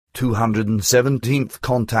217th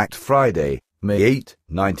Contact Friday, May 8,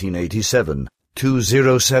 1987,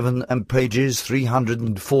 207 and pages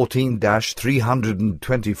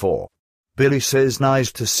 314-324. Billy says,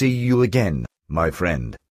 nice to see you again, my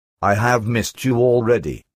friend. I have missed you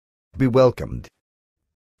already. Be welcomed.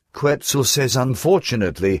 Quetzal says,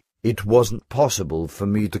 unfortunately, it wasn't possible for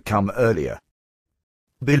me to come earlier.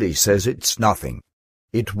 Billy says, it's nothing.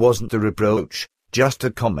 It wasn't a reproach, just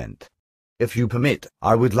a comment. If you permit,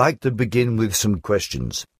 I would like to begin with some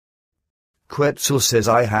questions. Quetzal says,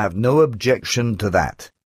 I have no objection to that.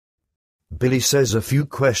 Billy says, a few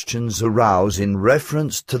questions arouse in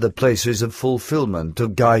reference to the places of fulfillment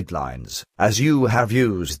of guidelines, as you have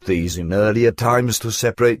used these in earlier times to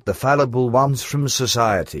separate the fallible ones from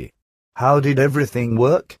society. How did everything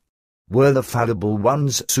work? Were the fallible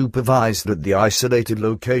ones supervised at the isolated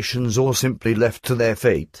locations or simply left to their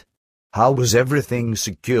fate? How was everything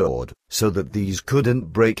secured, so that these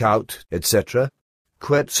couldn't break out, etc.?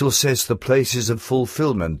 Quetzal says the places of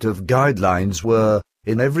fulfillment of guidelines were,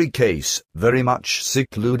 in every case, very much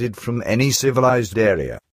secluded from any civilized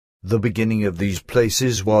area. The beginning of these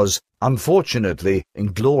places was, unfortunately,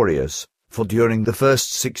 inglorious, for during the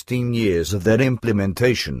first 16 years of their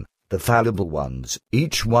implementation, the fallible ones,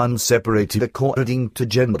 each one separated according to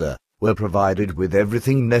gender, were provided with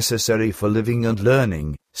everything necessary for living and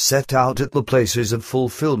learning, set out at the places of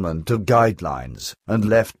fulfillment of guidelines, and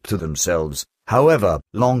left to themselves. However,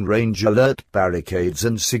 long-range alert barricades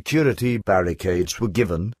and security barricades were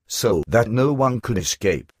given, so that no one could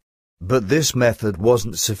escape. But this method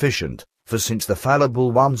wasn't sufficient, for since the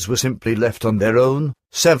fallible ones were simply left on their own,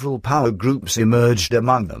 several power groups emerged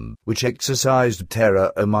among them, which exercised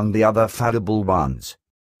terror among the other fallible ones.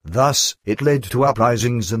 Thus, it led to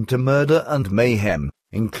uprisings and to murder and mayhem,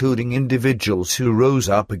 including individuals who rose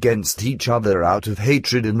up against each other out of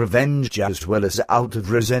hatred and revenge as well as out of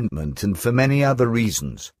resentment and for many other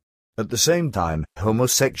reasons. At the same time,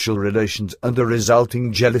 homosexual relations and the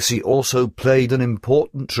resulting jealousy also played an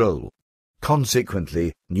important role.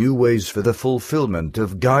 Consequently, new ways for the fulfillment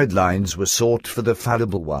of guidelines were sought for the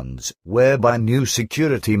fallible ones, whereby new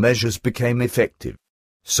security measures became effective.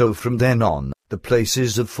 So from then on, the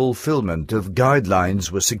places of fulfillment of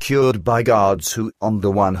guidelines were secured by guards who, on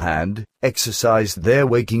the one hand, exercised their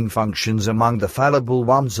waking functions among the fallible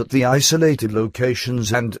ones at the isolated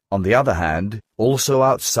locations and, on the other hand, also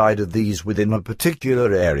outside of these within a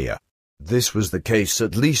particular area. This was the case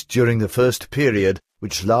at least during the first period,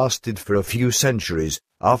 which lasted for a few centuries,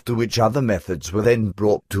 after which other methods were then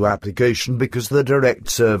brought to application because the direct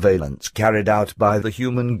surveillance carried out by the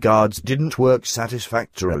human guards didn't work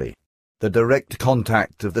satisfactorily. The direct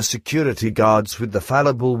contact of the security guards with the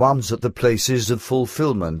fallible ones at the places of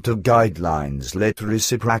fulfillment of guidelines led to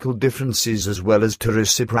reciprocal differences as well as to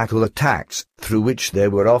reciprocal attacks, through which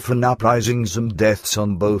there were often uprisings and deaths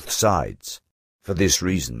on both sides. For this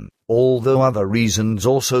reason, although other reasons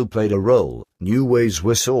also played a role, new ways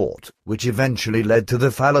were sought, which eventually led to the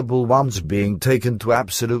fallible ones being taken to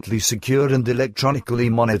absolutely secure and electronically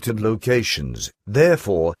monitored locations.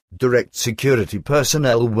 Therefore, direct security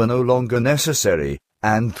personnel were no longer necessary,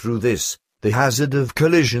 and through this, the hazard of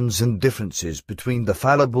collisions and differences between the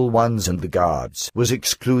fallible ones and the guards was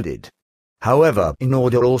excluded. However, in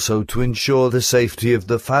order also to ensure the safety of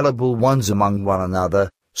the fallible ones among one another,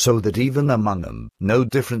 so that even among them no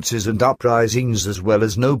differences and uprisings as well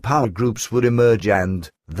as no power groups would emerge and,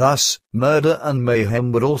 thus, murder and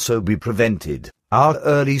mayhem would also be prevented, our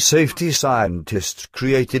early safety scientists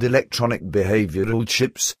created electronic behavioral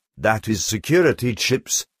chips, that is security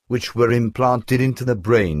chips, which were implanted into the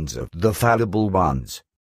brains of the fallible ones.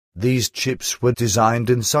 These chips were designed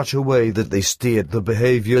in such a way that they steered the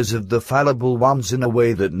behaviors of the fallible ones in a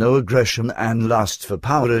way that no aggression and lust for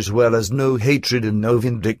power as well as no hatred and no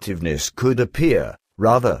vindictiveness could appear.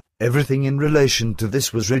 Rather, everything in relation to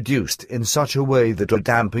this was reduced in such a way that a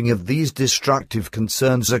damping of these destructive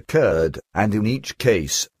concerns occurred, and in each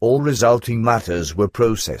case, all resulting matters were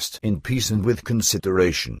processed in peace and with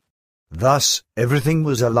consideration. Thus, everything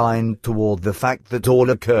was aligned toward the fact that all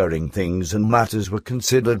occurring things and matters were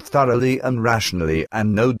considered thoroughly and rationally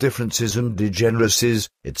and no differences and degeneracies,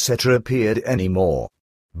 etc. appeared anymore.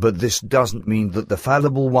 But this doesn't mean that the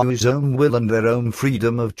fallible one's own will and their own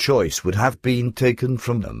freedom of choice would have been taken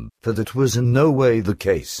from them, for that was in no way the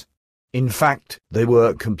case. In fact, they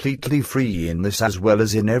were completely free in this as well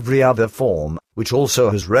as in every other form, which also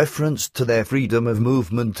has reference to their freedom of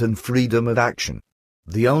movement and freedom of action.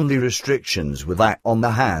 The only restrictions were that, on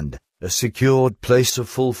the hand, a secured place of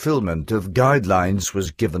fulfillment of guidelines was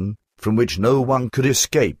given, from which no one could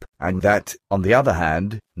escape, and that, on the other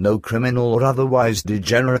hand, no criminal or otherwise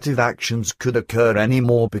degenerative actions could occur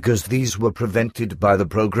anymore because these were prevented by the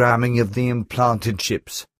programming of the implanted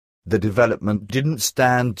chips. The development didn't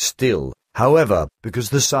stand still, however, because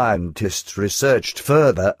the scientists researched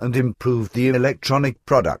further and improved the electronic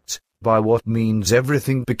products, by what means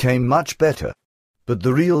everything became much better. But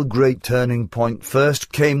the real great turning point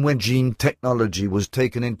first came when gene technology was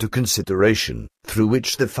taken into consideration, through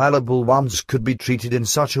which the fallible ones could be treated in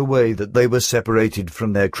such a way that they were separated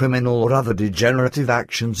from their criminal or other degenerative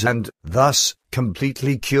actions and, thus,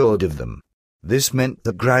 completely cured of them. This meant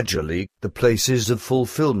that gradually, the places of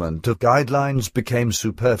fulfillment of guidelines became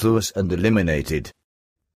superfluous and eliminated.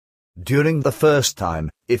 During the first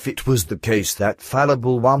time, if it was the case that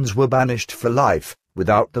fallible ones were banished for life,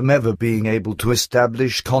 without them ever being able to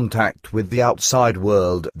establish contact with the outside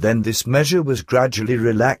world, then this measure was gradually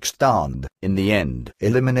relaxed and, in the end,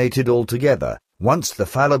 eliminated altogether, once the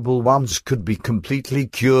fallible ones could be completely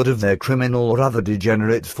cured of their criminal or other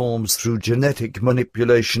degenerate forms through genetic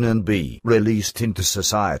manipulation and be released into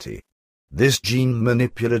society. This gene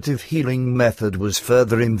manipulative healing method was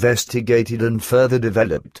further investigated and further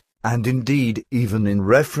developed, and indeed even in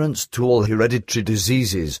reference to all hereditary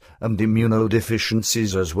diseases and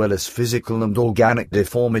immunodeficiencies as well as physical and organic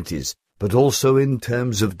deformities, but also in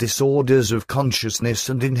terms of disorders of consciousness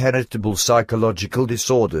and inheritable psychological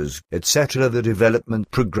disorders, etc. The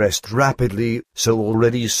development progressed rapidly, so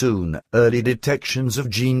already soon, early detections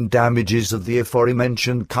of gene damages of the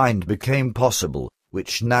aforementioned kind became possible,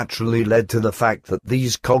 which naturally led to the fact that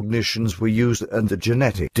these cognitions were used and the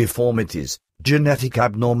genetic deformities, genetic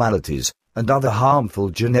abnormalities, and other harmful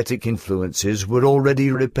genetic influences were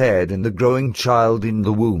already repaired in the growing child in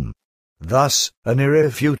the womb. Thus, an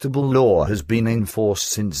irrefutable law has been enforced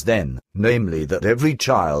since then, namely that every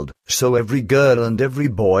child, so every girl and every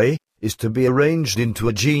boy, is to be arranged into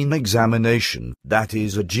a gene examination, that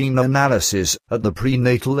is a gene analysis, at the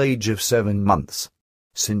prenatal age of 7 months.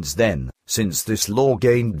 Since then, since this law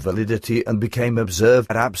gained validity and became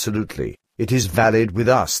observed absolutely, it is valid with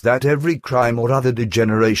us that every crime or other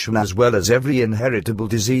degeneration as well as every inheritable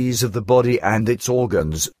disease of the body and its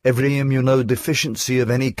organs, every immunodeficiency of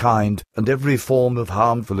any kind, and every form of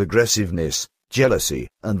harmful aggressiveness, jealousy,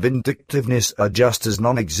 and vindictiveness are just as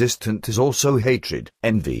non-existent as also hatred,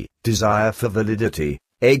 envy, desire for validity,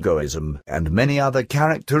 egoism, and many other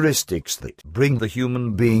characteristics that bring the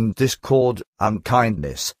human being discord,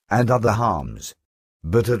 unkindness, and other harms.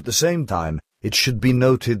 But at the same time, it should be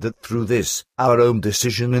noted that through this, our own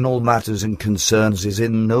decision in all matters and concerns is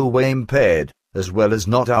in no way impaired, as well as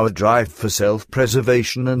not our drive for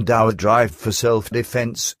self-preservation and our drive for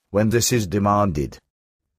self-defense, when this is demanded.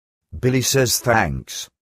 Billy says thanks.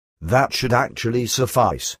 That should actually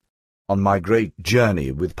suffice. On my great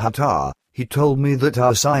journey with Patar, he told me that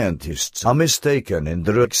our scientists are mistaken in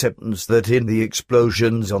their acceptance that in the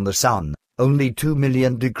explosions on the sun, only 2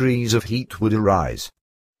 million degrees of heat would arise.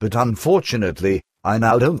 But unfortunately, I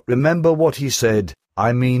now don't remember what he said,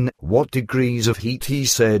 I mean, what degrees of heat he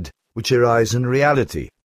said, which arise in reality.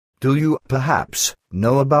 Do you, perhaps,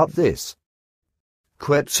 know about this?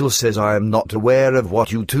 Quetzal says I am not aware of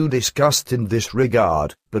what you two discussed in this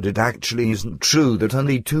regard, but it actually isn't true that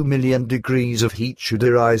only 2 million degrees of heat should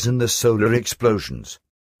arise in the solar explosions.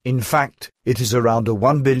 In fact, it is around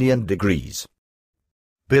 1 billion degrees.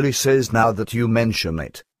 Billy says now that you mention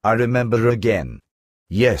it, I remember again.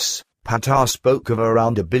 Yes, Patar spoke of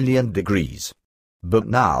around 1 billion degrees. But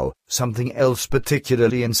now, something else,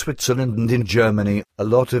 particularly in Switzerland and in Germany, a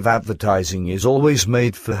lot of advertising is always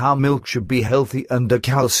made for how milk should be healthy and a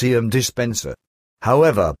calcium dispenser.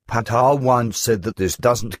 However, Patar once said that this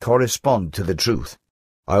doesn't correspond to the truth.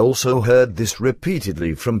 I also heard this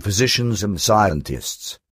repeatedly from physicians and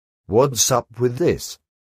scientists. What's up with this?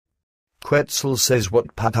 Quetzal says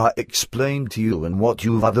what Patar explained to you and what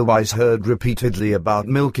you've otherwise heard repeatedly about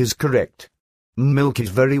milk is correct. Milk is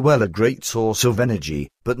very well a great source of energy,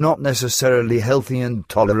 but not necessarily healthy and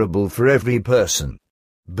tolerable for every person.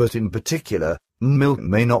 But in particular, milk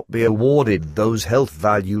may not be awarded those health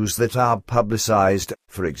values that are publicized,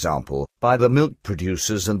 for example, by the milk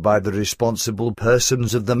producers and by the responsible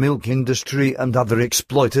persons of the milk industry and other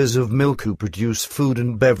exploiters of milk who produce food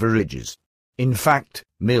and beverages. In fact,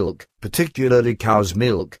 milk, particularly cow's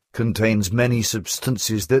milk, contains many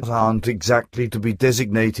substances that aren't exactly to be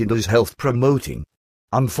designated as health-promoting.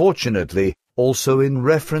 Unfortunately, also in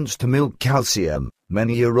reference to milk calcium,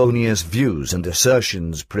 many erroneous views and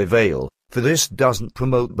assertions prevail, for this doesn't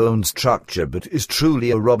promote bone structure but is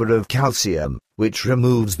truly a robber of calcium, which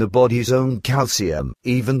removes the body's own calcium,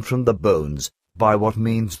 even from the bones, by what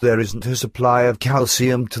means there isn't a supply of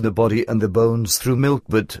calcium to the body and the bones through milk,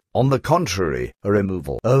 but, on the contrary, a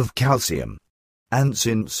removal of calcium. And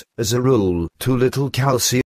since, as a rule, too little calcium